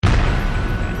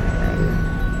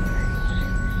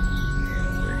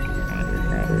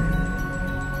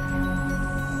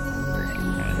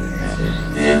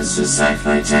This is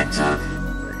Sci-Fi Tech Talk.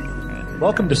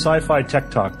 Welcome to Sci-Fi Tech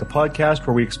Talk, the podcast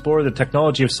where we explore the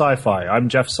technology of sci-fi. I'm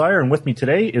Jeff Sire, and with me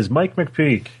today is Mike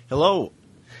McPeak. Hello.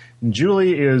 And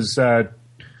Julie is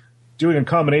doing a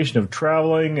combination of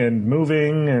traveling and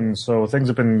moving, and so things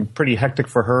have been pretty hectic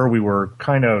for her. We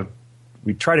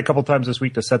tried a couple times this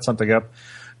week to set something up,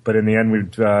 but in the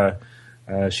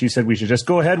end, she said we should just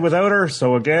go ahead without her.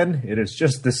 So again, it is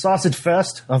just the sausage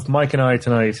fest of Mike and I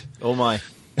tonight. Oh my.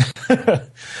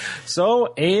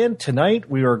 And tonight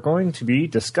we are going to be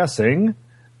discussing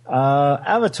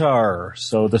Avatar.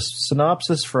 So the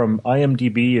synopsis from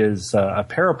IMDb is a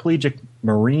paraplegic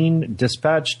Marine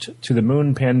dispatched to the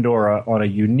moon Pandora on a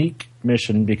unique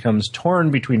mission becomes torn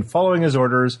between following his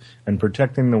orders and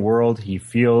protecting the world he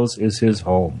feels is his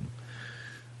home.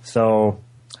 So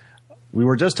we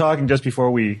were just talking just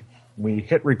before we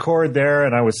hit record there,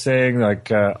 and I was saying,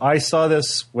 I saw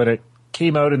this when it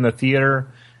came out in the theater,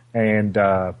 and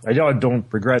I don't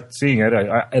regret seeing it,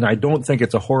 and I don't think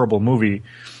it's a horrible movie.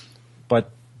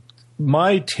 But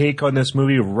my take on this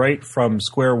movie right from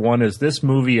square one is this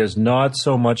movie is not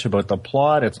so much about the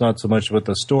plot. It's not so much about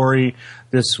the story.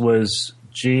 This was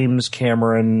James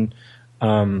Cameron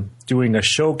doing a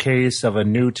showcase of a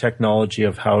new technology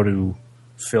of how to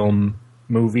film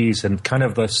movies and kind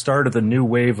of the start of the new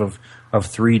wave of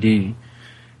 3D.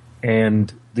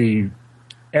 And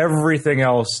everything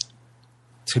else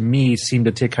to me seemed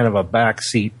to take kind of a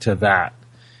backseat to that.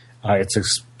 It's a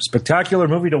spectacular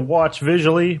movie to watch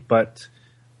visually, but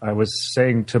I was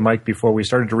saying to Mike before we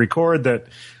started to record that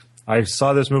I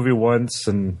saw this movie once,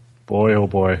 and boy, oh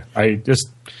boy, it's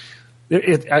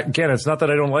not that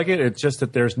I don't like it, it's just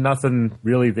that there's nothing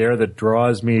really there that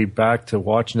draws me back to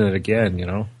watching it again, you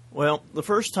know? Well, the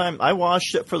first time I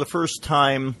watched it for the first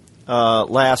time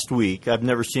last week. I've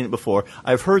never seen it before.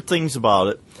 I've heard things about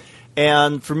it,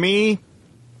 and for me,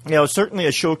 certainly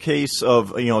a showcase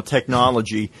of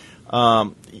technology.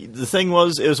 The thing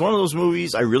was, it was one of those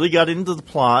movies. I really got into the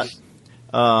plot.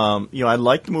 I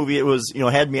liked the movie. It was,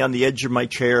 had me on the edge of my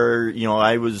chair.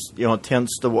 I was,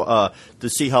 tense to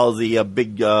see how the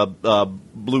big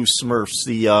blue Smurfs,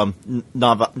 the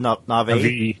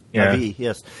Na'vi,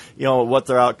 yes, what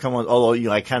their outcome was.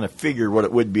 Although I kind of figured what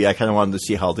it would be. I kind of wanted to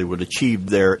see how they would achieve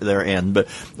their end. But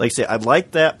like I say, I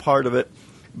liked that part of it.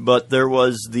 But there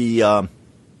was the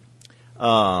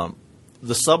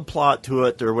subplot to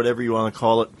it, or whatever you want to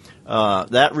call it,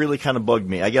 that really kind of bugged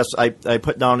me. I guess I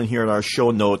put down in here in our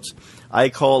show notes, I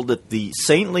called it the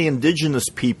saintly indigenous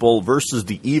people versus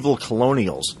the evil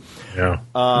colonials. Yeah.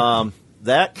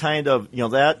 That kind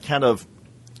of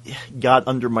got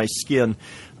under my skin,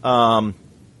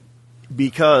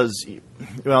 because,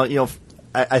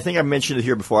 I think I mentioned it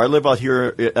here before. I live out here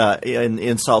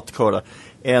in South Dakota,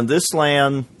 and this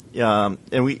land,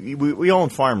 and we own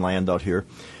farmland out here.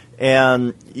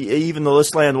 And even though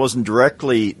this land wasn't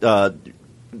directly the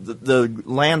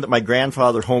land that my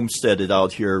grandfather homesteaded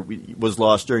out here was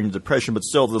lost during the Depression, but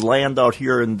still the land out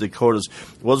here in the Dakotas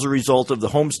was a result of the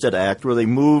Homestead Act, where they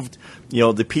moved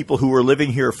the people who were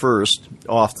living here first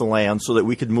off the land so that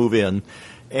we could move in.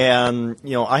 And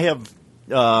I have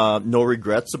no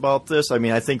regrets about this. I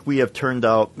mean, I think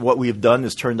what we have done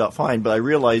has turned out fine, but I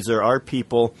realize there are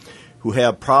people who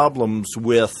have problems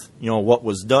with what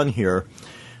was done here.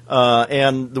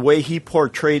 And the way he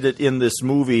portrayed it in this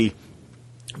movie,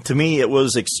 to me, it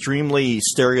was extremely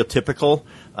stereotypical.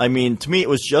 I mean, to me, it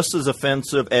was just as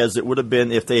offensive as it would have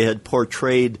been if they had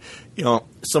portrayed,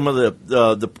 some of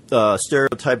the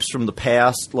stereotypes from the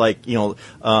past, like,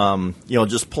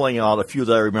 just pulling out a few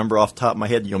that I remember off the top of my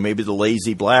head, maybe the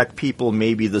lazy black people,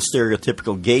 maybe the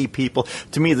stereotypical gay people.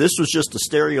 To me, this was just a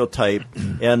stereotype,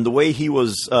 and the way he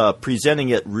was presenting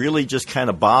it really just kind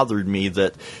of bothered me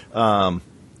that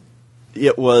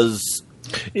it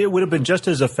would have been just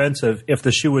as offensive if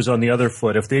the shoe was on the other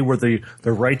foot, if they were the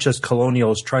righteous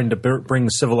colonials trying to bring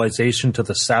civilization to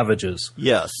the savages.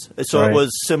 Yes. So It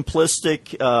was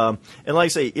simplistic. And like I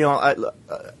say,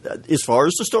 as far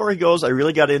as the story goes, I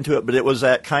really got into it, but it was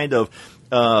that kind of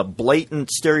blatant,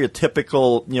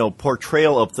 stereotypical,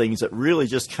 portrayal of things that really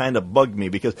just kind of bugged me,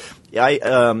 because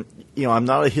I'm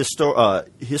not a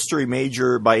history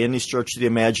major by any stretch of the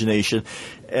imagination,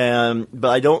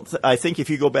 but I think if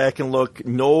you go back and look,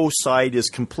 no side is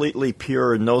completely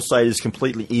pure and no side is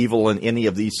completely evil in any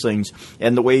of these things.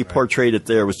 And the way he portrayed it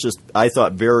there was just, I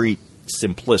thought, very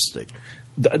simplistic.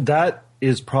 That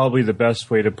is probably the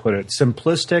best way to put it.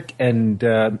 Simplistic and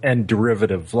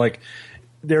derivative. Like,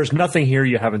 there's nothing here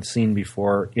you haven't seen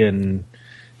before in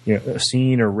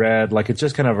seen or read. Like, it's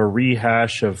just kind of a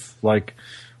rehash of like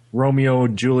Romeo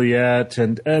and Juliet,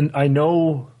 and I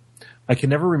know I can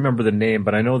never remember the name,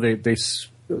 but I know they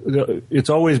it's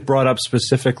always brought up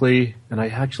specifically, and I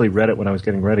actually read it when I was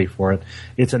getting ready for it.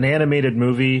 It's an animated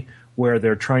movie where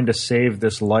they're trying to save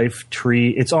this life tree.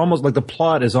 It's almost like the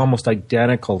plot is almost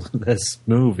identical to this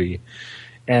movie.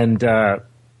 And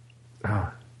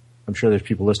I'm sure there's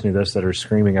people listening to this that are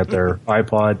screaming at their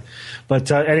iPod.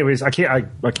 But anyways, I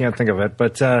can't think of it.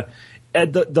 But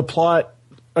the plot,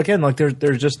 again, like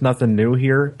there's just nothing new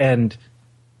here. And,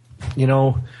 you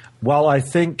know, while I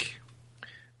think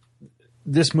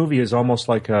this movie is almost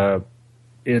like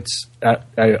it's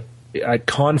at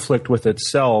conflict with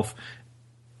itself,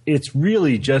 it's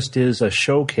really just is a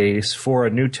showcase for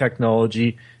a new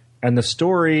technology, and the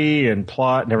story and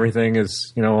plot and everything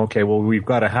is, you know, okay, well, we've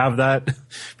got to have that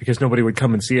because nobody would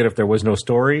come and see it if there was no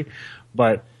story.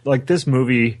 But like this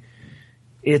movie,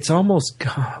 it's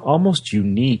almost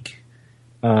unique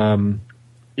in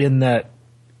that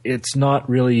it's not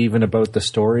really even about the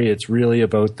story. It's really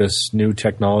about this new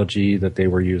technology that they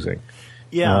were using.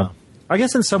 Yeah. I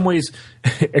guess in some ways,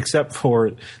 except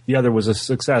for the other was a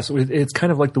success, it's kind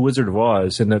of like The Wizard of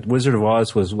Oz, in that Wizard of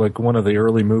Oz was like one of the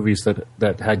early movies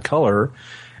that had color,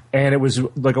 and it was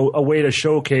like a way to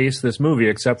showcase this movie,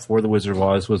 except for The Wizard of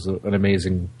Oz was an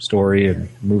amazing story and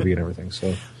movie and everything.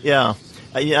 So yeah.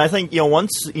 I think,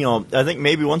 I think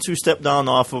maybe once we step down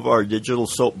off of our digital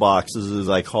soapboxes, as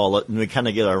I call it, and we kind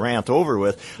of get our rant over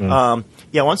with,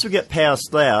 once we get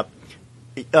past that,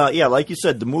 like you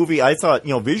said, the movie, I thought,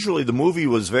 visually the movie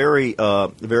was very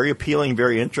appealing,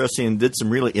 very interesting, and did some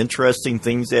really interesting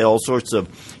things. They had all sorts of,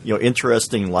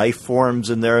 interesting life forms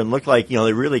in there, and looked like,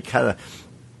 they really kind of,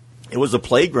 it was a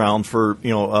playground for,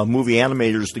 movie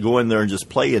animators to go in there and just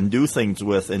play and do things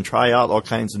with and try out all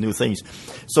kinds of new things.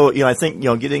 So, I think,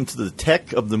 getting to the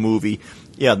tech of the movie,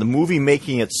 the movie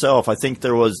making itself, I think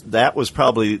that was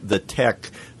probably the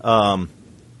tech,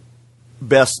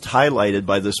 best highlighted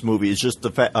by this movie is just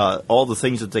the all the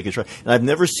things that they could try. And I've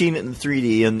never seen it in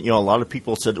 3D, and a lot of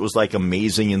people said it was like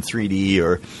amazing in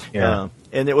 3D,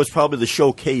 and it was probably the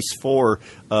showcase for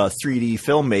 3D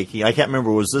filmmaking. I can't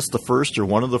remember, was this the first or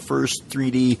one of the first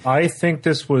 3D? I think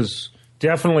this was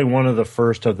definitely one of the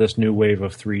first of this new wave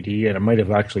of 3D, and it might have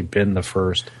actually been the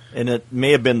first. And it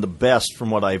may have been the best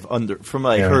from what I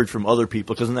heard from other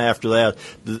people, because then after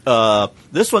that,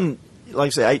 this one, like I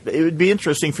say, it would be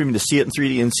interesting for me to see it in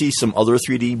 3D and see some other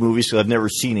 3D movies, because I've never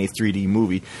seen a 3D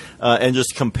movie, and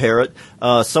just compare it.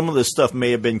 Some of this stuff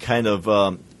may have been kind of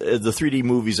the 3D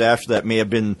movies after that may have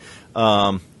been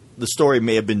the story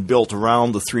may have been built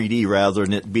around the 3D rather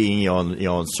than it being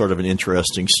sort of an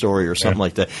interesting story or something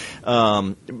like that.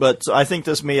 But I think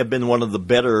this may have been one of the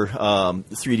better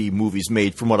 3D movies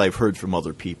made from what I've heard from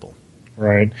other people.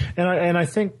 Right, and I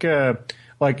think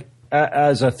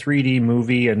as a 3D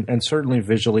movie, and certainly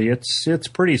visually, it's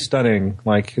pretty stunning.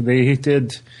 Like they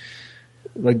did,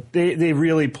 like they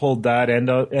really pulled that end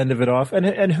of it off.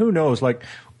 And who knows? Like,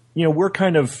 we're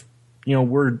kind of,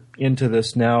 we're into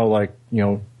this now. Like,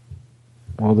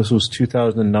 well, this was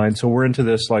 2009, so we're into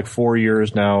this like 4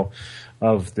 years now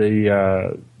of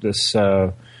the this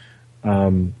kind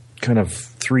of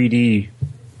 3D,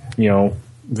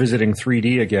 visiting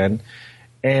 3D again.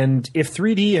 And if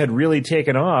 3D had really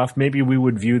taken off, maybe we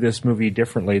would view this movie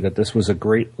differently, that this was a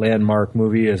great landmark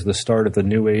movie as the start of the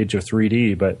new age of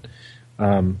 3D. But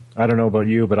I don't know about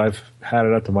you, but I've had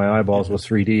it up to my eyeballs with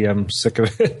 3D. I'm sick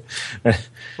of it.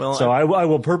 Well, so I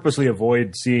will purposely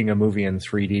avoid seeing a movie in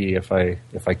 3D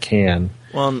if I can.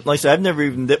 Well, like I said, I've never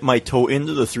even dipped my toe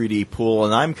into the 3D pool,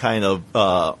 and I'm kind of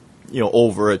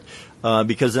over it.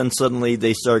 Because then suddenly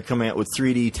they started coming out with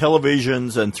 3D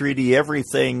televisions and 3D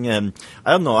everything, and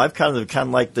I don't know. I've kind of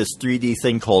like this 3D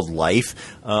thing called life.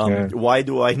 Why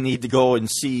do I need to go and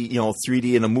see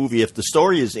 3D in a movie if the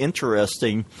story is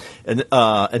interesting and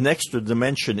an extra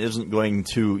dimension isn't going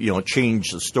to change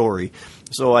the story?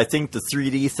 So I think the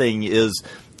 3D thing is.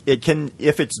 It can,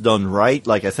 if it's done right,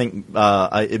 like I think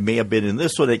it may have been in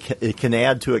this one, it can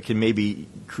add to it, can maybe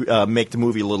make the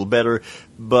movie a little better.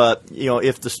 But,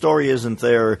 if the story isn't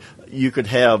there, you could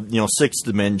have, 6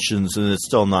 dimensions and it's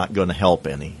still not going to help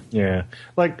any. Yeah.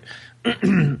 Like,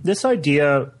 this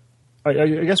idea, I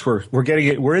guess we're getting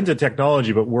it, we're into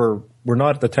technology, but we're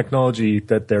not the technology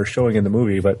that they're showing in the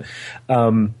movie. But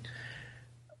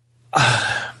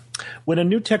when a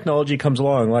new technology comes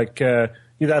along, like,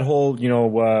 that whole,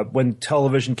 when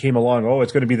television came along,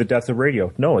 it's going to be the death of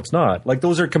radio. No, it's not. Like,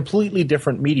 those are completely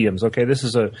different mediums. Okay,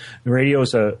 radio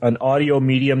is an audio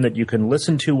medium that you can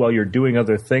listen to while you're doing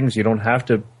other things. You don't have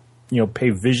to, pay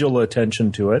visual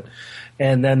attention to it.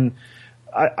 And then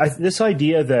this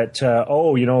idea that,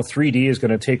 3D is going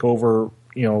to take over,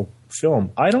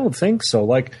 film. I don't think so.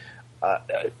 Like,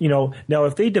 Now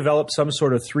if they developed some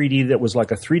sort of 3D that was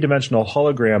like a three-dimensional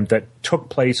hologram that took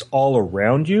place all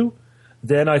around you,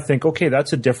 then I think, okay,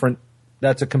 that's a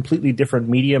completely different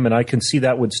medium, and I can see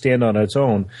that would stand on its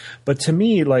own. But to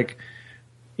me, like,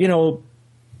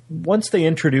 once they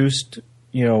introduced,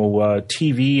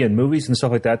 TV and movies and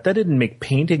stuff like that, that didn't make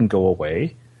painting go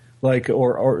away, like,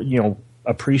 or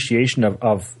appreciation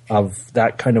of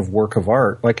that kind of work of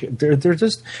art. Like,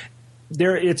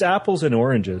 it's apples and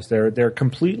oranges. They're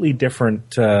completely different,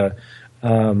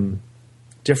 different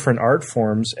art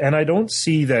forms, and I don't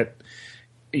see that.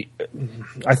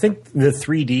 I think the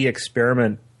 3D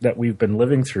experiment that we've been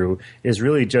living through is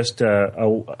really just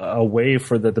a way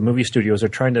for the movie studios are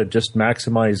trying to just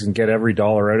maximize and get every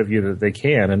dollar out of you that they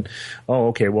can. And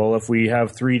if we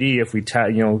have 3D, if we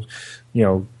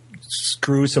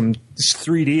screw some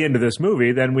 3D into this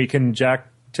movie, then we can jack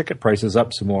ticket prices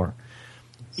up some more.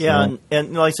 Yeah,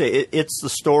 and like I say, it's the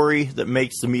story that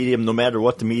makes the medium, no matter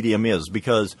what the medium is,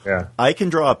 because I can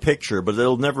draw a picture, but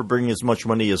it'll never bring as much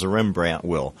money as a Rembrandt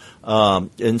will.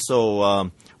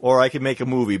 Or I can make a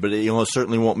movie, but it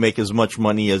certainly won't make as much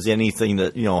money as anything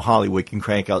that Hollywood can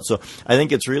crank out. So I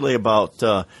think it's really about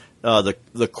the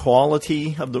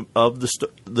quality of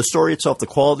the story itself, the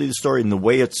quality of the story, and the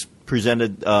way it's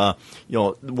presented.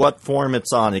 What form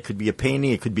it's on. It could be a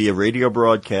painting, it could be a radio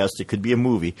broadcast, it could be a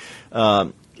movie.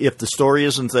 If the story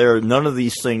isn't there, none of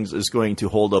these things is going to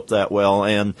hold up that well.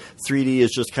 And 3D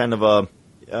is just kind of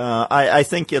I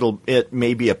think it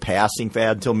may be a passing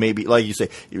fad until maybe, like you say,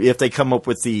 if they come up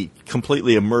with the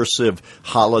completely immersive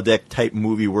holodeck type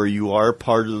movie where you are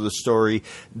part of the story,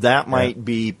 that might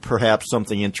be perhaps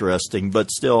something interesting.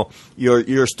 But still,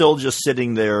 you're still just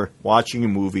sitting there watching a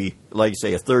movie, like you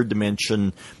say, a third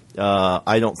dimension.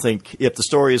 I don't think if the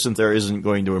story isn't there, isn't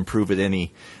going to improve it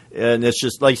any. And it's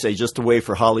just, like you say, just a way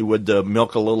for Hollywood to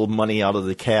milk a little money out of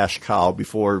the cash cow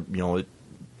before it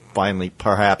finally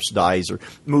perhaps dies or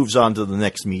moves on to the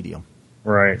next medium.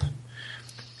 Right.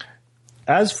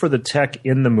 As for the tech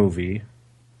in the movie,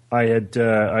 I had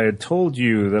told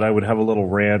you that I would have a little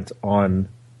rant on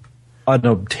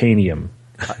unobtainium.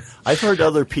 I've heard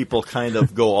other people kind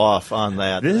of go off on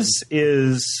that. This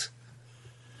is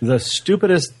the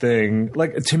stupidest thing.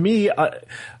 Like, to me,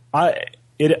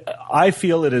 I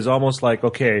feel it is almost like,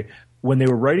 okay, when they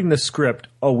were writing the script,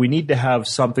 we need to have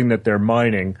something that they're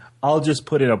mining. I'll just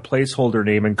put in a placeholder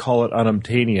name and call it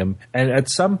unobtainium. And at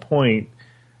some point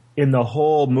in the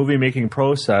whole movie-making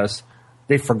process,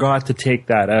 they forgot to take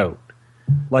that out.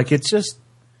 Like, it's just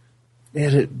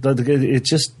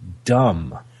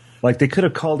dumb. Like, they could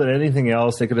have called it anything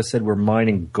else. They could have said we're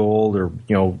mining gold or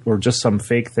just some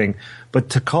fake thing. But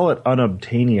to call it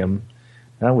unobtainium,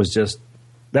 that was just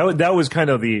that was kind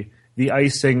of the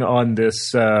icing on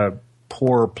this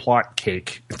poor plot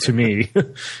cake to me.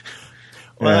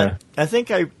 Well, I think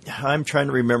I'm trying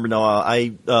to remember now.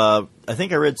 I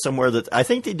think I read somewhere that I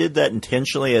think they did that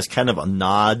intentionally as kind of a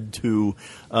nod to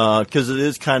because it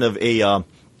is kind of a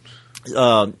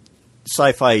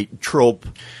sci-fi trope.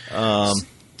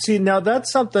 See, now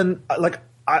that's something like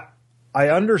I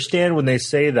understand when they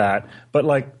say that, but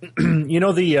like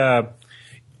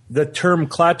the term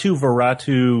Klaatu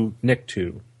Veratu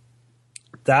Nikto,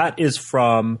 that is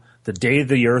from The Day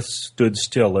the Earth Stood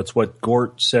Still. It's what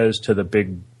Gort says to the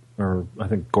big, or I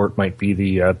think Gort might be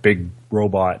the big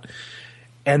robot.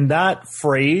 And that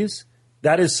phrase,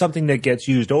 that is something that gets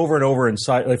used over and over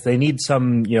inside. If they need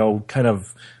some, kind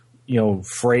of,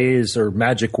 phrase or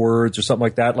magic words or something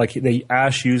like that, like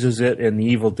Ash uses it in the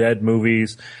Evil Dead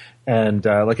movies, and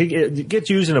it gets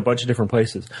used in a bunch of different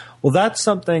places. Well, that's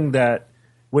something that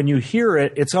when you hear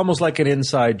it, it's almost like an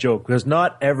inside joke because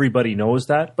not everybody knows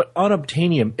that. But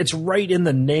unobtainium, it's right in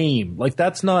the name. Like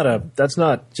that's not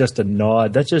just a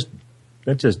nod. That's just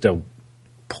a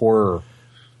poor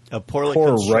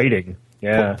writing.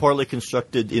 Yeah, poorly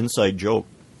constructed inside joke.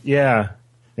 Yeah,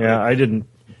 I didn't.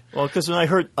 Well, because when I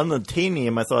heard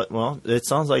unobtainium, I thought, well, it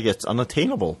sounds like it's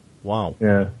unattainable. Wow.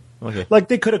 Yeah. Okay. Like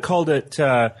they could have called it,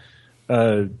 I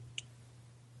don't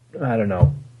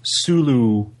know,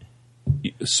 Suluium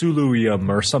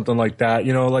or something like that.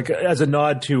 Like as a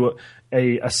nod to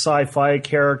a sci-fi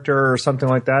character or something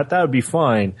like that. That would be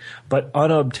fine. But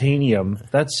unobtainium,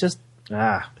 that's just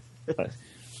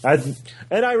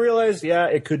And I realize,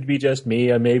 it could be just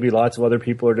me, and maybe lots of other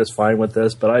people are just fine with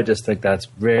this, but I just think that's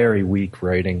very weak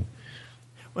writing.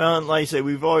 Well, and like I say,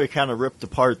 we've already kind of ripped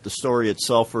apart the story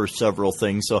itself for several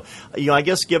things. So, I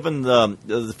guess given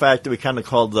the fact that we kind of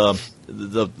called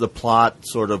the plot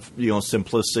sort of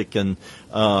simplistic and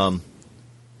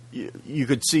you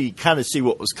could kind of see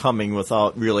what was coming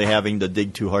without really having to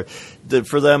dig too hard.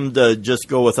 For them to just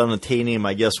go with unobtainium,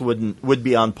 I guess would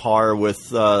be on par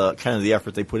with kind of the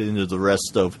effort they put into the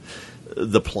rest of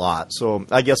the plot. So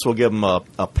I guess we'll give them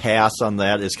a pass on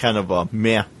that. It's kind of a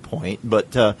meh point,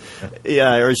 but or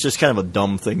it's just kind of a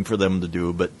dumb thing for them to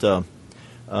do. But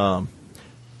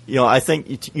I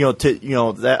think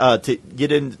to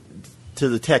get into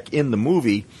the tech in the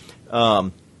movie.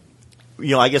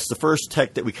 I guess the first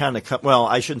tech that we kind of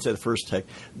I shouldn't say the first tech.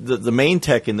 The main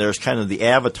tech in there is kind of the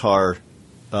Avatar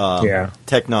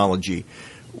technology,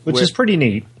 which is pretty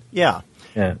neat. Yeah.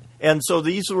 Yeah. And so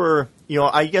these were,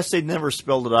 I guess they never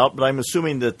spelled it out, but I'm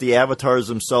assuming that the avatars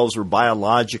themselves were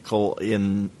biological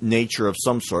in nature of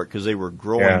some sort because they were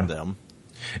growing them.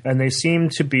 And they seem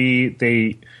to be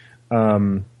they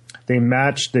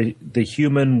matched the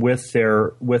human with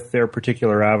their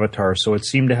particular avatar. So it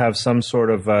seemed to have some sort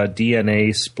of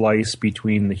DNA splice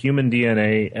between the human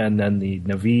DNA and then the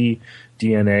Na'vi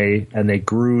DNA, and they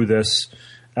grew this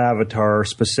avatar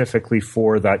specifically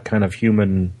for that kind of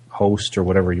human host or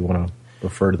whatever you want to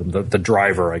refer to them, the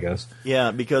driver, I guess.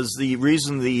 Yeah, because the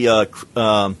reason the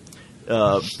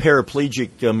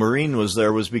paraplegic Marine was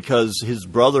there was because his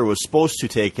brother was supposed to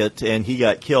take it and he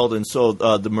got killed, and so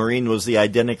the Marine was the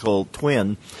identical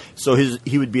twin, so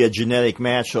he would be a genetic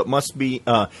match. So it must be,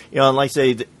 like I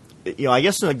say, I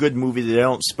guess in a good movie they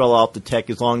don't spell out the tech.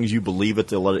 As long as you believe it,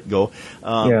 they'll let it go.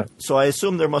 So I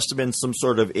assume there must have been some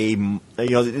sort of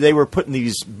they were putting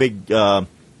these big.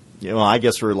 I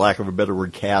guess for lack of a better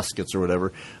word, caskets or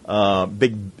whatever,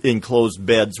 big enclosed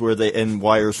beds and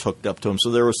wires hooked up to them. So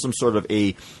there was some sort of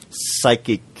a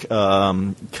psychic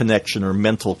connection or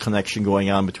mental connection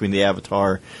going on between the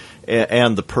avatar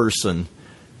and the person.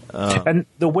 And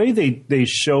the way they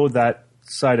show that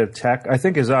side of tech, I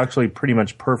think, is actually pretty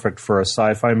much perfect for a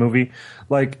sci-fi movie.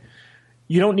 Like,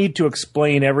 you don't need to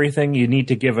explain everything. You need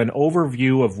to give an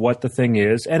overview of what the thing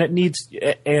is,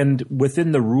 and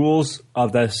within the rules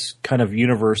of this kind of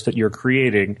universe that you're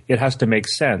creating, it has to make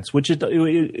sense, which it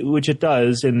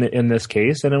does in this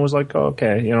case. And it was like,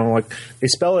 okay, like they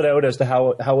spell it out as to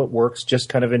how it works, just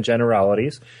kind of in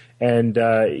generalities, and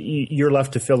you're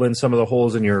left to fill in some of the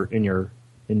holes in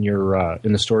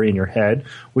the story in your head,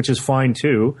 which is fine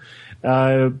too.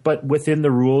 But within the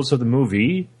rules of the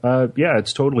movie,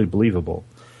 it's totally believable.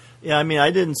 Yeah, I mean, I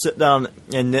didn't sit down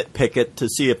and nitpick it to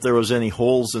see if there was any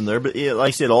holes in there, but like I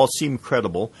said, it all seemed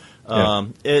credible.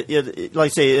 It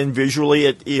like I say, and visually,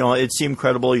 it seemed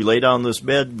credible. You lay down this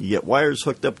bed, you get wires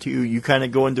hooked up to you, you kind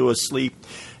of go into a sleep,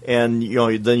 and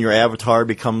then your avatar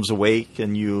becomes awake,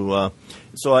 and you.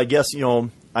 So I guess they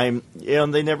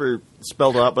never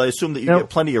spelled it out, but I assume that you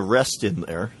get plenty of rest in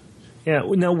there. Yeah.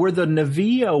 Now, were the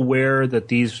Na'vi aware that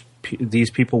these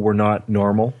people were not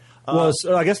normal? Well,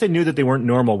 so I guess they knew that they weren't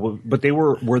normal, but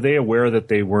were they aware that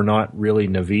they were not really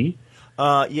Na'vi?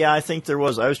 Yeah, I think there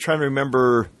was. I was trying to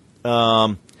remember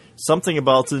something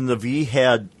about the Na'vi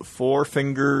had 4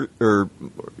 fingers or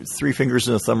 3 fingers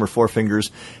and a thumb, or 4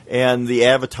 fingers, and the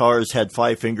avatars had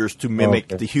 5 fingers to mimic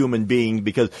the human being,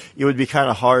 because it would be kind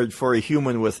of hard for a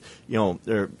human with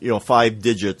 5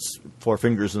 digits, 4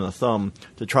 fingers and a thumb,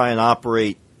 to try and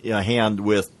operate a hand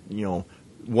with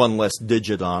 1 less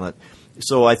digit on it.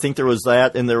 So I think there was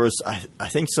that, and there was, I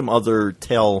think, some other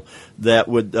tell that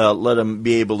would let them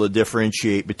be able to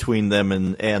differentiate between them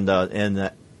and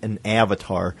an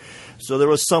avatar. So there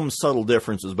was some subtle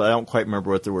differences, but I don't quite remember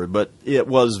what they were. But it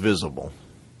was visible.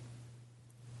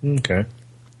 Okay.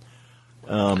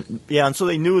 And so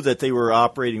they knew that they were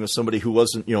operating with somebody who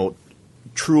wasn't,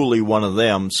 truly one of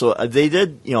them. So they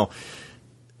did,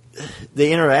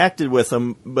 they interacted with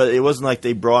them, but it wasn't like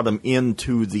they brought them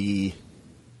into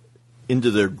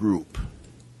their group.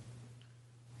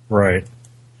 Right.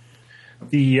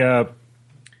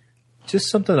 Just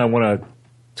something I want to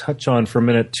touch on for a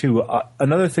minute too.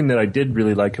 Another thing that I did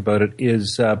really like about it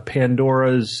is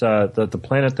Pandora's the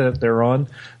planet that they're on.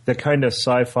 The kind of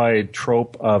sci-fi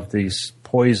trope of these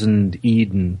poisoned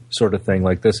Eden sort of thing,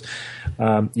 like this.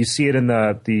 You see it in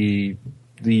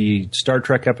the Star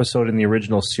Trek episode in the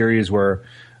original series where.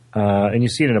 And you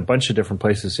see it in a bunch of different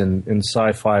places in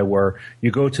sci-fi, where you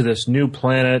go to this new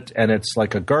planet and it's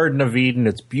like a Garden of Eden.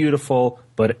 It's beautiful,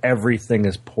 but everything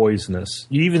is poisonous.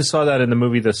 You even saw that in the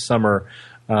movie this summer,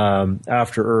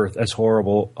 After Earth, as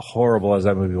horrible as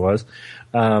that movie was,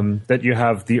 that you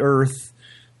have the Earth,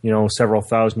 several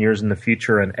thousand years in the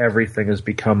future, and everything has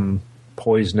become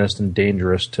poisonous and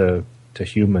dangerous to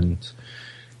humans.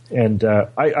 And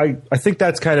I think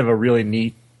that's kind of a really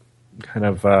neat kind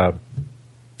of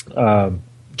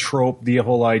trope, the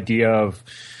whole idea of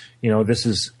this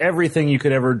is everything you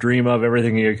could ever dream of,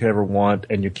 everything you could ever want,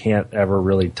 and you can't ever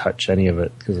really touch any of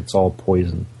it because it's all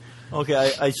poison.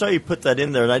 Okay, I saw you put that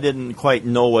in there, and I didn't quite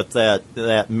know what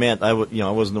that meant. I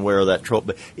wasn't aware of that trope,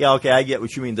 but yeah, okay, I get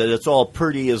what you mean. That it's all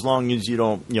pretty as long as you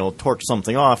don't, torch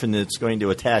something off, and it's going to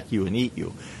attack you and eat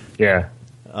you. Yeah.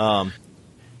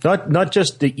 Not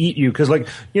just to eat you, because like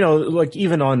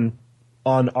even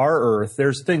on our Earth,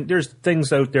 there's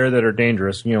things out there that are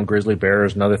dangerous, grizzly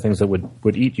bears and other things that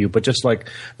would eat you. But just like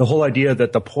the whole idea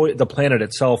that the planet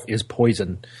itself is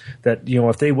poison, that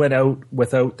if they went out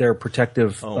without their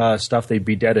protective stuff, they'd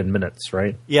be dead in minutes,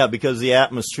 right? Yeah, because the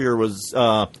atmosphere was,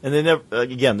 and they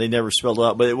never spelled it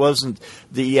out, but it wasn't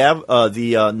the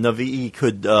Na'vi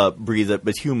could breathe it,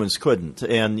 but humans couldn't,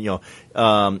 and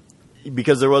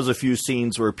because there was a few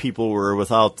scenes where people were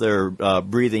without their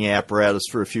breathing apparatus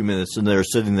for a few minutes, and they're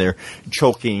sitting there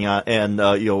choking and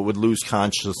would lose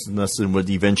consciousness and would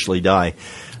eventually die.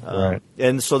 Right.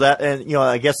 And so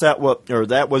I guess that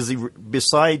was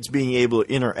besides being able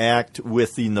to interact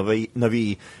with the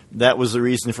Na'vi, that was the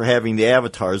reason for having the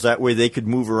avatars. That way they could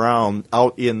move around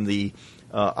out in the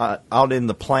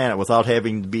planet without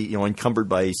having to be encumbered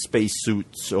by space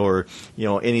suits or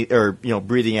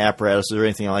breathing apparatus or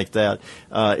anything like that.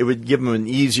 It would give them an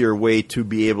easier way to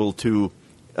be able to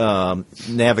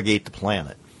navigate the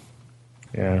planet.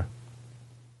 Yeah.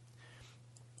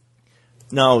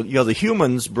 Now, the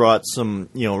humans brought some,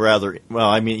 they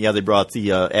brought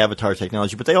the avatar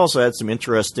technology, but they also had some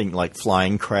interesting, like,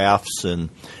 flying crafts and,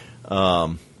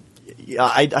 I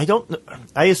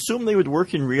assume they would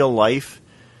work in real life,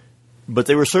 but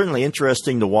they were certainly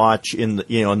interesting to watch in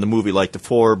the movie, like the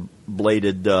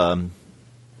four-bladed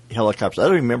helicopters. I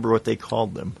don't remember what they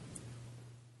called them.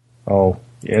 Oh,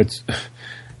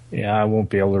 I won't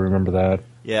be able to remember that.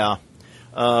 Yeah.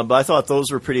 But I thought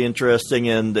those were pretty interesting,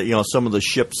 and some of the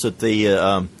ships that they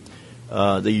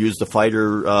used, the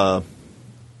fighter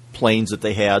planes that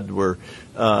they had were,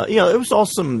 it was all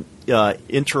some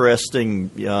interesting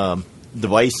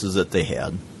devices that they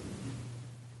had.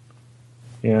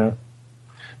 Yeah,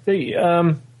 they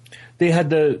had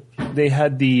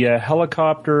the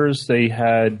helicopters. They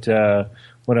had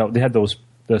what else? They had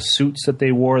the suits that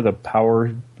they wore, the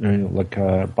power,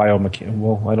 biomechanical.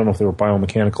 Well, I don't know if they were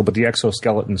biomechanical, but the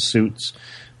exoskeleton suits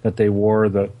that they wore.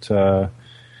 That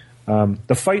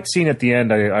the fight scene at the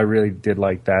end, I really did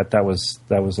like that. That was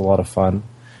a lot of fun.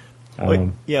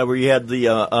 Where you had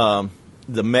the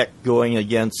mech going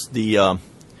against the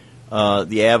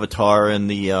avatar and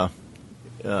the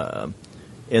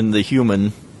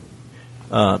human.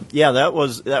 That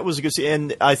was a good scene.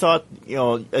 And I thought,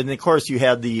 and of course you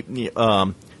had the,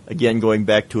 again, going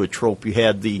back to a trope, you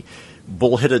had the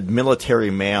bull-headed military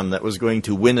man that was going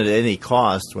to win at any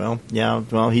cost. Well,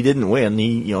 he didn't win.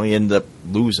 He ended up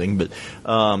losing. But,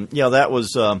 that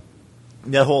was,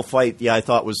 that whole fight, I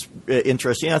thought was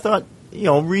interesting. I thought,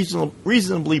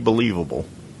 reasonably believable.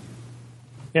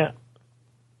 Yeah.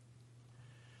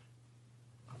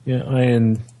 Yeah,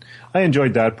 I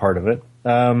enjoyed that part of it.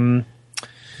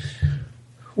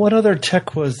 What other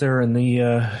tech was there in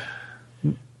the?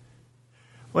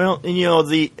 Well,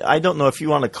 I don't know if you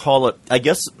want to call it. I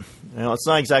guess it's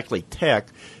not exactly tech,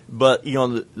 but the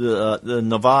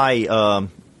Na'vi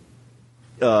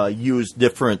used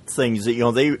different things.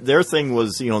 Their thing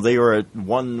was they were at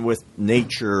one with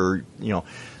nature.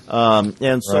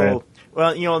 And so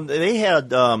right. Well, they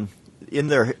had in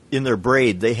their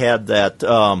braid they had that.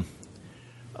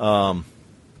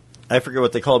 I forget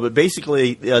what they call it, but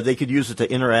basically they could use it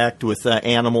to interact with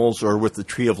animals or with the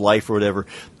tree of life or whatever.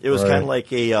 It was kind of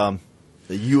like a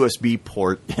USB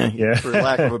port, for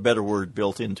lack of a better word,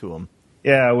 built into them.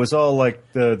 Yeah, it was all like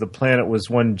the planet was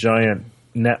one giant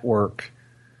network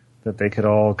that they could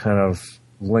all kind of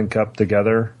link up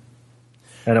together,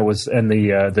 and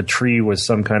the tree was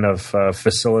some kind of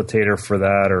facilitator for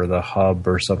that, or the hub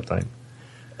or something.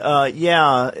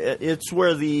 It's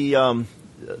where the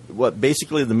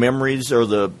basically the memories or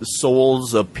the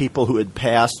souls of people who had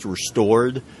passed were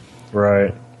stored.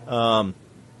 Right. Because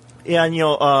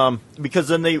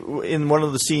then in one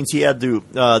of the scenes he had to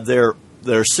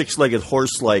their six-legged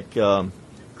horse-like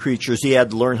creatures. He had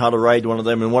to learn how to ride one of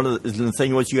them, and the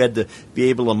thing was you had to be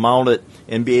able to mount it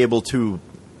and be able to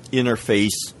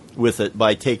interface with it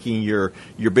by taking your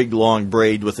big long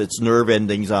braid with its nerve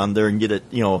endings on there and get it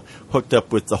hooked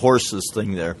up with the horse's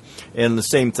thing there. And the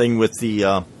same thing with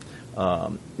the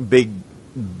big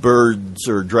birds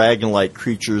or dragon-like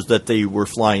creatures that they were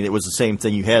flying. It was the same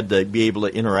thing. You had to be able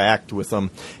to interact with them,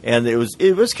 and it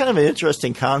was kind of an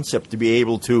interesting concept to be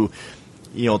able to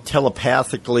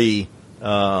telepathically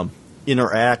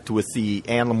interact with the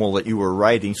animal that you were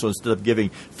riding. So instead of giving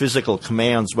physical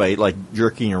commands by like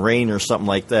jerking a rein or something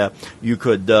like that, you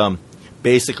could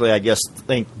basically, I guess,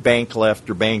 think bank left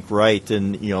or bank right,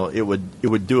 and it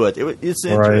would do it. It's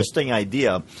an interesting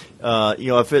idea.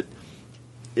 If it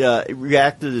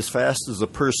reacted as fast as a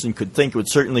person could think, it would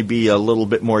certainly be a little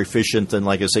bit more efficient than,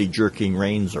 like I say, jerking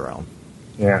reins around.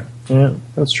 Yeah,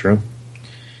 that's true.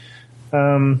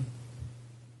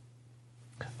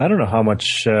 I don't know how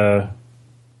much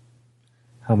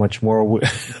more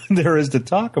there is to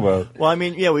talk about. Well, I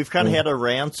mean, we've kind of had our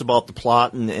rants about the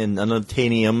plot and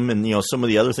unobtainium and some of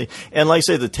the other things. And like I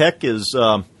say, the tech is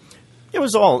it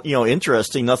was all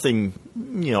interesting. Nothing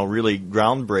really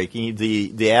groundbreaking.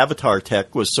 The Avatar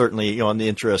tech was certainly an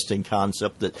interesting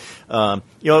concept that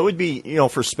it would be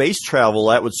for space travel,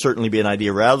 that would certainly be an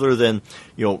idea rather than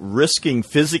risking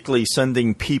physically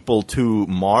sending people to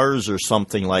Mars or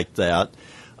something like that.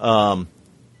 I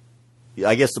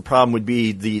guess the problem would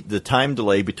be the time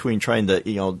delay between trying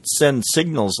to send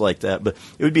signals like that. But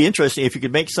it would be interesting if you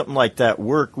could make something like that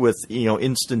work with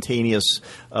instantaneous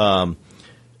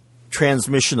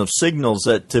transmission of signals,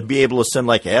 that to be able to send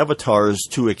like avatars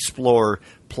to explore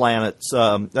planets.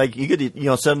 Like you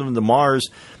could send them to Mars,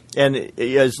 and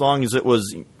as long as it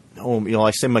was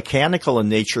like say mechanical in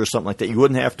nature or something like that, you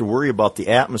wouldn't have to worry about the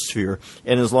atmosphere.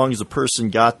 And as long as the person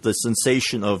got the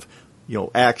sensation of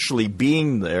actually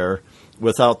being there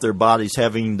without their bodies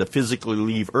having to physically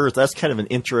leave Earth, that's kind of an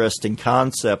interesting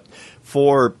concept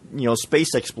for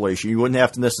space exploration. You wouldn't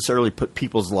have to necessarily put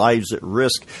people's lives at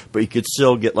risk, but you could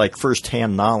still get like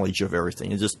first-hand knowledge of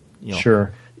everything. It's just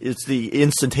sure. It's the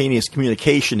instantaneous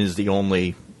communication is the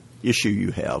only issue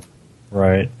you have.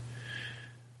 Right.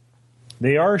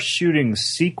 They are shooting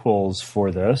sequels for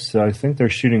this. I think they're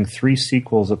shooting 3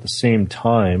 sequels at the same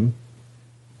time,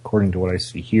 according to what I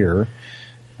see here.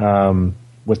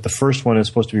 With the first one is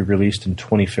supposed to be released in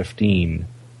 2015.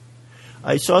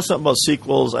 I saw something about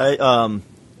sequels.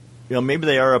 Maybe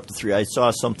they are up to 3. I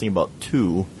saw something about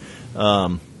 2,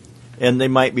 and they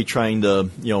might be trying to,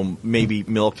 maybe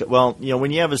milk it. Well,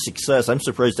 when you have a success, I'm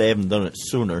surprised they haven't done it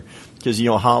sooner. Because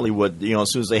Hollywood,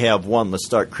 as soon as they have one, let's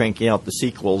start cranking out the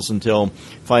sequels until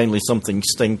finally something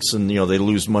stinks and they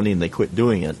lose money and they quit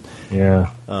doing it.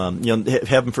 Yeah.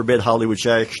 Heaven forbid Hollywood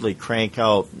should actually crank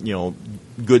out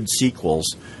good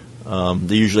sequels.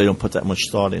 They usually don't put that much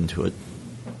thought into it.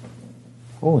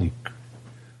 Holy!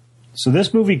 So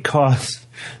this movie cost.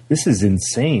 This is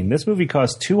insane. This movie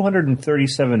cost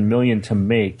 $237 million to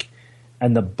make,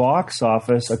 and the box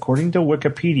office, according to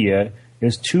Wikipedia,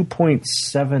 is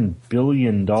 $2.7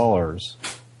 billion.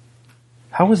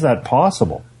 How is that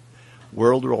possible?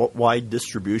 Worldwide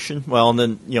distribution. Well, and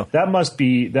then that must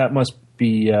be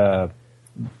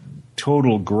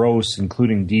total gross,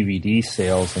 including DVD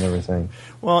sales and everything.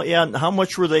 Well, yeah. How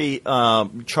much were they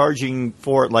charging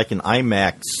for it, like in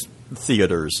IMAX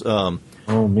theaters?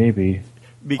 Maybe.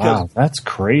 Because wow, that's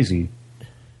crazy.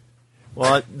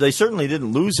 Well, they certainly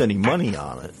didn't lose any money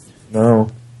on it.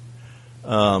 No.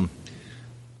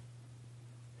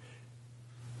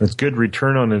 It's good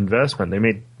return on investment. They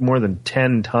made more than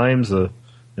 10 times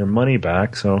their money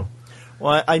back. So,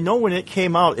 well, I know when it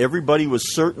came out, everybody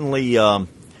was certainly, raving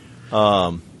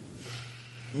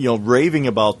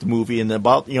about the movie and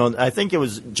about, I think it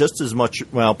was just as much,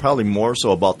 well, probably more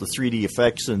so about the 3D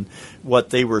effects and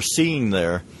what they were seeing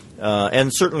there.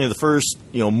 And certainly the first,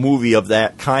 movie of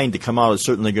that kind to come out is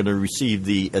certainly going to receive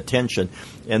the attention.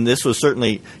 And this was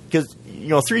certainly because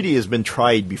 3D has been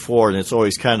tried before, and it's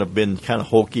always kind of been kind of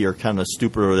hokey or kind of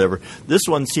stupid or whatever. This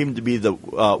one seemed to be the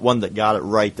one that got it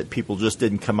right, that people just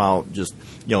didn't come out just,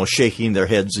 shaking their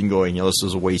heads and going, this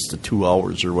is a waste of 2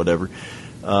 hours or whatever.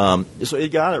 So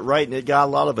it got it right, and it got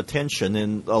a lot of attention,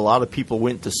 and a lot of people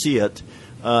went to see it.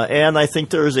 And I think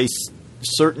there is a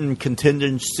certain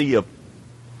contingency of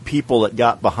people that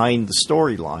got behind the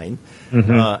storyline,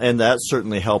 and that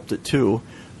certainly helped it too.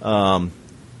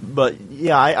 But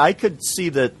yeah, I could see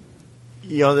that.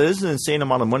 That is an insane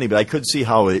amount of money, but I could see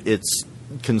how it's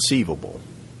conceivable.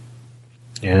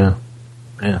 Yeah.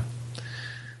 I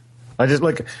just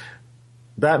like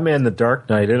Batman: The Dark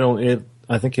Knight.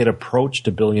 I think it approached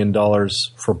 $1 billion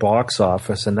for box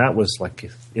office, and that was like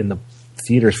in the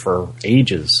theaters for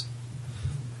ages.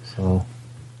 So,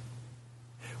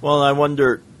 well, I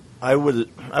wonder. I would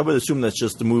assume that's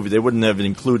just the movie. They wouldn't have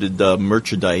included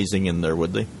merchandising in there,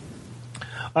 would they?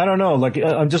 I don't know. Like,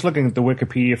 I'm just looking at the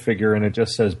Wikipedia figure, and it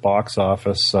just says box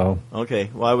office. So okay.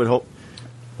 Well, I would hope.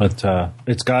 But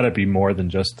it's got to be more than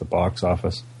just the box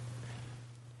office.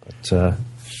 But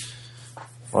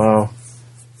wow.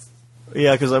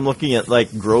 Yeah, because I'm looking at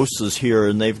like grosses here,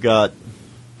 and they've got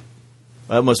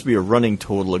That must be a running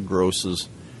total of grosses.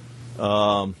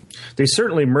 They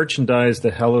certainly merchandised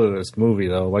the hell out of this movie,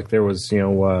 though. Like there was,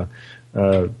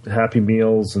 Happy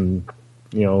Meals and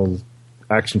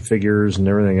action figures and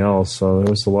everything else. So there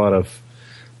was a lot of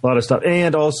stuff.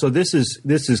 And also, this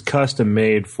is custom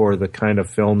made for the kind of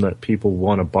film that people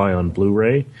want to buy on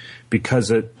Blu-ray because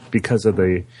of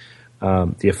the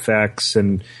effects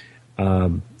and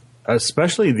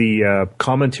especially the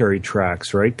commentary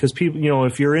tracks, right? Because people,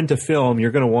 if you're into film, you're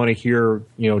going to want to hear,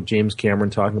 James Cameron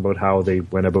talking about how they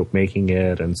went about making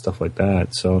it and stuff like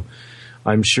that. So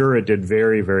I'm sure it did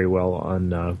very, very well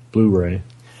on Blu-ray.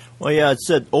 Well, yeah, it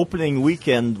said opening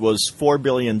weekend was $4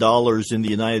 billion in the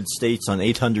United States on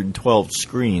 812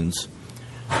 screens.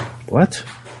 What?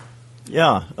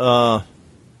 Yeah,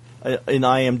 in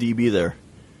IMDb there.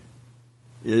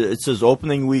 It says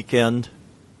opening weekend...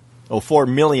 $4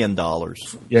 million.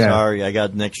 Yeah. Sorry, I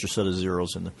got an extra set of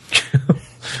zeros in there.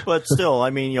 But still,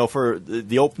 I mean, for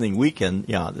the opening weekend,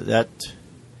 that's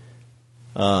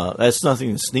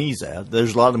nothing to sneeze at.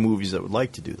 There's a lot of movies that would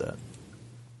like to do that.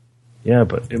 Yeah,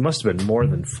 but it must have been more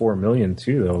than 4 million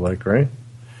too, though. Right?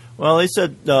 Well, they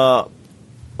said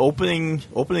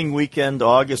opening weekend,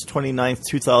 August 29th,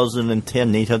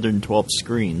 2010, 812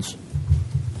 screens.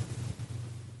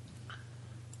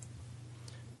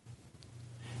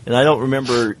 And I don't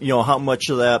remember, how much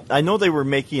of that. I know they were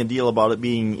making a deal about it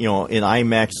being, in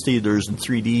IMAX theaters and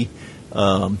 3D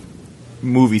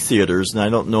movie theaters, and I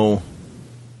don't know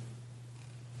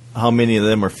how many of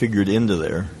them are figured into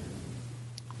there.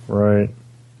 Right.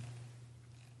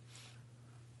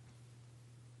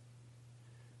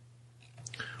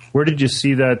 Where did you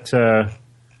see that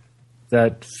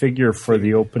figure for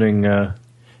the opening?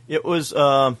 It was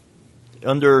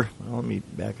under. Well, let me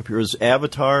back up here. It was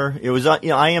Avatar. It was on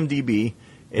IMDb,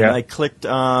 and I clicked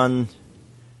on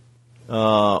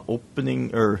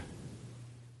opening or.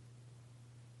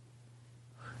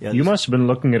 Yeah, you must have been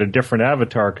looking at a different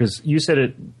Avatar because you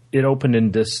said it opened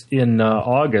in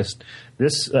August.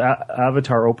 This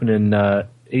Avatar opened in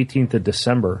 18th of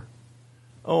December.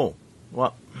 Oh,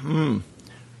 well, I'm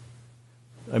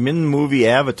in the movie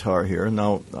Avatar here.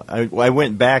 Now, I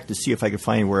went back to see if I could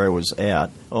find where I was at.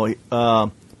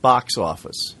 Oh, box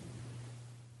office.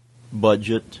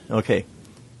 Budget. Okay.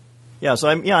 Yeah, so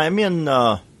I'm in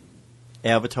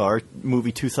Avatar,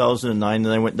 movie 2009,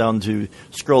 and I went down to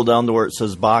scroll down to where it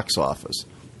says box office.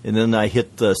 And then I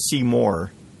hit the see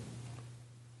more.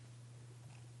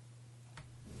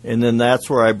 And then that's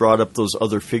where I brought up those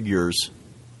other figures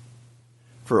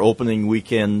for opening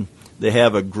weekend. They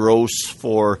have a gross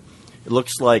for, it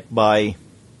looks like by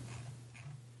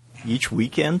each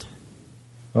weekend.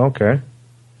 Okay.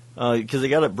 Because they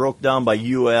got it broke down by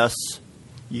U.S.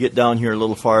 You get down here a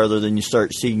little farther, then you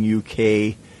start seeing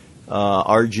U.K.,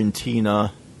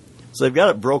 Argentina. So they've got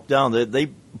it broke down. They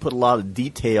put a lot of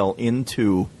detail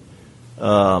into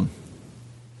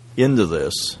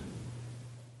this.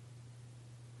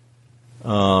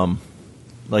 Like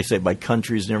I say, by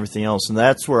countries and everything else. And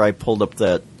that's where I pulled up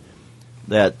that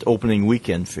opening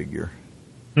weekend figure.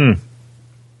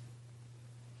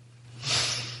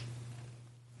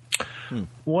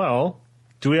 Well,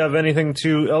 do we have anything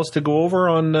else to go over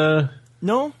on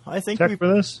no, I think tech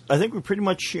for this? I think we pretty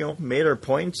much made our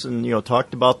points and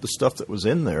talked about the stuff that was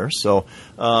in there. So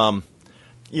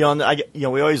we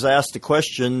always ask the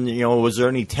question, was there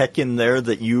any tech in there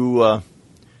that you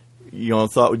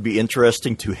thought would be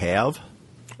interesting to have?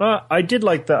 I did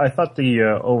like that. I thought the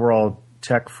overall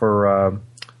tech for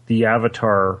the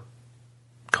Avatar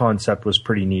concept was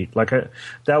pretty neat. Like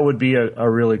that would be a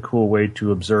really cool way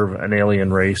to observe an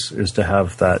alien race, is to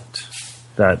have that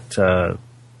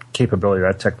capability,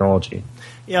 that technology.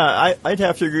 Yeah, I'd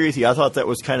have to agree with you. I thought that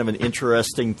was kind of an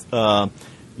interesting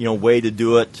way to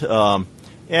do it.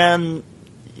 And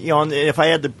if I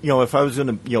had to, if I was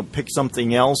going to, pick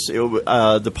something else,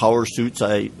 the power suits.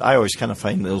 I always kind of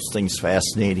find those things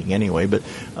fascinating anyway. But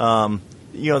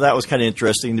that was kind of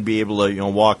interesting to be able to,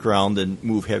 walk around and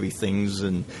move heavy things.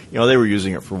 And they were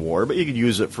using it for war, but you could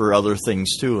use it for other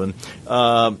things too. And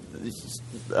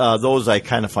those I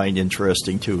kind of find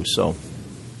interesting too. So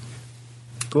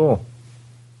cool.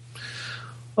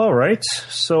 All right,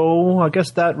 so I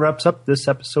guess that wraps up this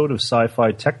episode of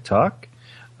Sci-Fi Tech Talk.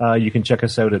 You can check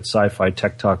us out at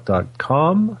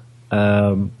sci-fi-techtalk.com,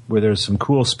 where there's some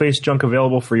cool space junk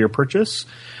available for your purchase.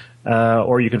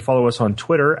 Or you can follow us on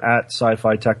Twitter at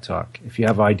Sci-Fi Tech Talk. If you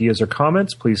have ideas or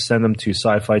comments, please send them to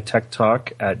sci-fi tech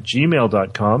talk at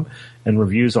gmail.com, and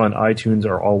reviews on iTunes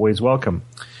are always welcome.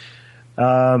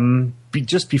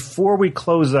 Just before we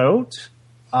close out,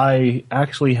 I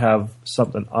actually have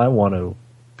something I want to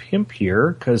pimp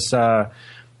here, because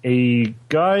a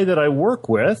guy that I work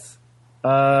with,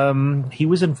 he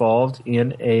was involved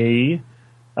in a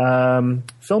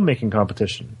filmmaking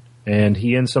competition. And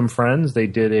he and some friends, they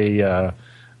did a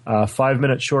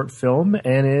 5-minute short film,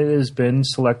 and it has been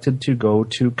selected to go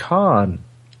to Cannes.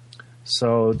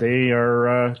 So they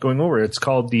are going over it. It's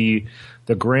called the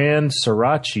Grand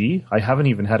Sriracha. I haven't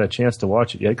even had a chance to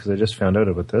watch it yet because I just found out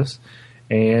about this.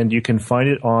 And you can find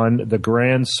it on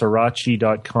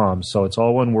thegrandsriracha.com. So it's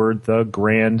all one word, The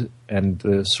Grand, and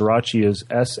the Sriracha is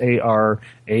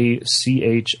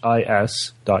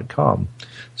SARACHIS.com.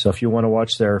 So if you want to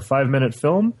watch their 5-minute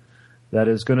film, that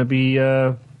is going to be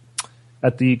at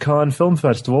the Cannes Film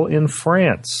Festival in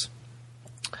France.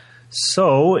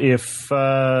 So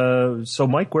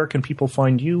Mike, where can people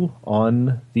find you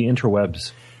on the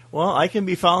interwebs? Well, I can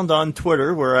be found on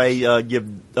Twitter, where I give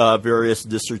various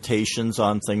dissertations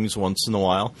on things once in a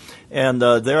while. And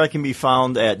there I can be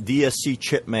found at DSC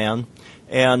Chipman.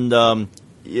 And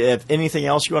if anything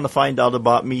else you want to find out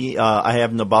about me, I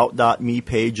have an about.me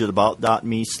page at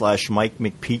about.me/Mike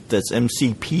McPeek. That's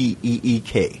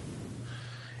MCPEEK.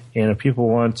 And if people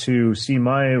want to see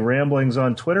my ramblings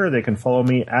on Twitter, they can follow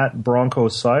me at Bronco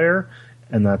Sire,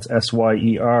 and that's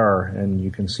SYER. And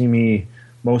you can see me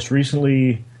most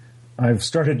recently. I've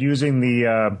started using the,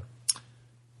 I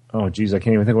can't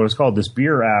even think what it's called, this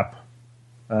beer app.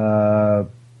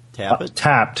 Tapped.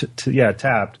 Tapped.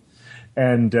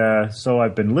 And so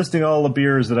I've been listing all the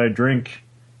beers that I drink,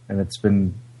 and it's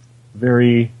been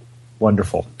very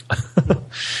wonderful.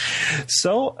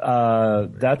 So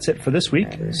that's it for this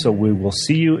week. So we will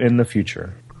see you in the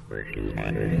future.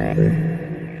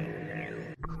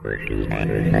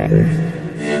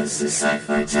 It's the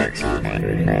Sci-Fi Tech Talk.